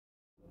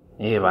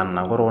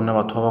banna gore one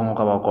batho ba bangwe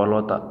ka ba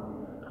kolota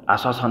a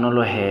sa tshwane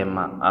lo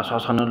hema, a sa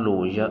tshwane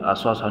lo ja, a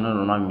sa tshwane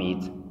lo nwa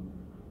metsi.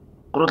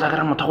 Gore o tla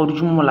kry-a motho a go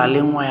dutse mo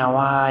molaleng wa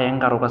ya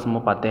nkare o ka se mo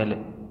patele.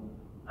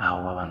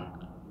 Aowa banna.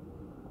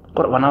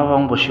 Gore bana ba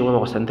bangwe bošego ba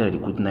go sentela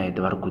di-good night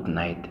ba re good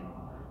night.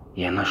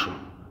 Yena sho.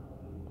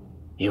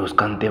 O se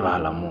ka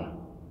ntebala mo.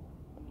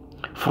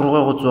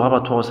 Foroge go tsoga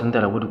batho ba go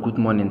sentela bo di-good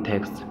morning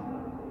text.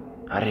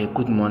 A re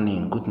good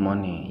morning, good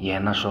morning.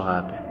 Yena sho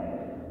gape.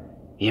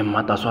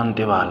 Mmata swa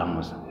ntebala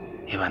mosa.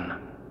 Banna.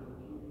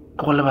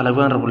 Ke go lebala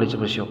bjang re boletse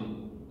bošego.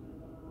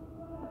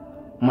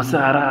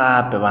 Mosegare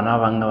gape bana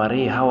ba bangwe ba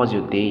re how was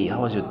your day?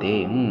 How was your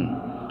day?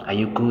 Are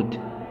you good?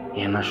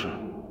 Yena sho.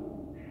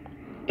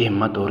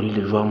 Mmata o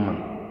rile jwang man.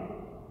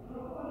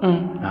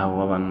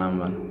 Aowa banna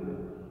bana.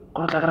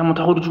 Gore tla kry-a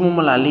motho a go dutse mo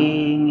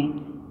molaleng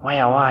wa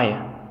ya.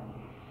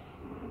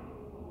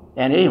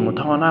 And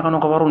motho ngwana a ka no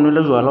ka ba re o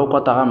nwele jwala o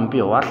kwata gampe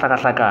wa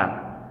hlakahlakana.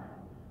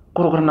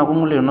 Gore gore nako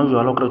mo le yona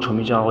jwala o kry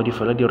tshomi tša gago di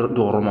fela di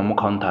go roma mo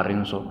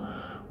countereng so.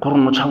 Gore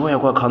no tšhabo ya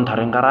kwa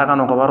countereng ka ra ka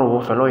no ka ba re o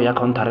fela o ya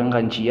countereng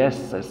gantši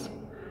yes.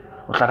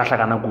 O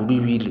hlakahlakana kudu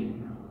ebile.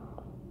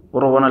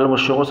 Gore o bona le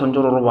bošego santse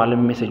gore o ba le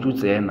message o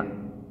tsena.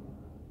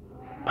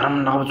 Bara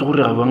monna ga botse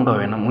gore ga bjang ka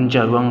wena montši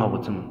a bjang ga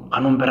botse mo. Ga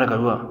no mpereka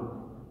bjang.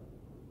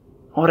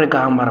 Gore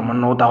ka mara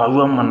monna o taba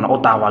jwang monna o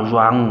taba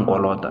jwang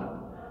kolota.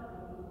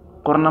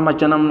 Gore na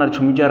matšana mna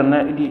tšhomi tša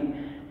rena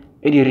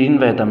e di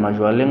reinvita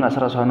majwaleng a se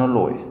ra tshwane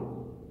loya.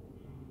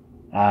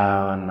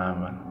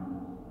 Banna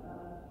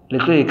le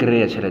tlo e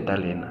kry-a tšhelete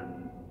lena.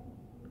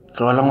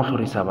 Tlogelang go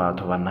hlorisa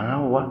batho banna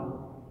aowa.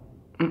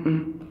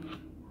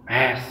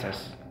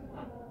 Yes.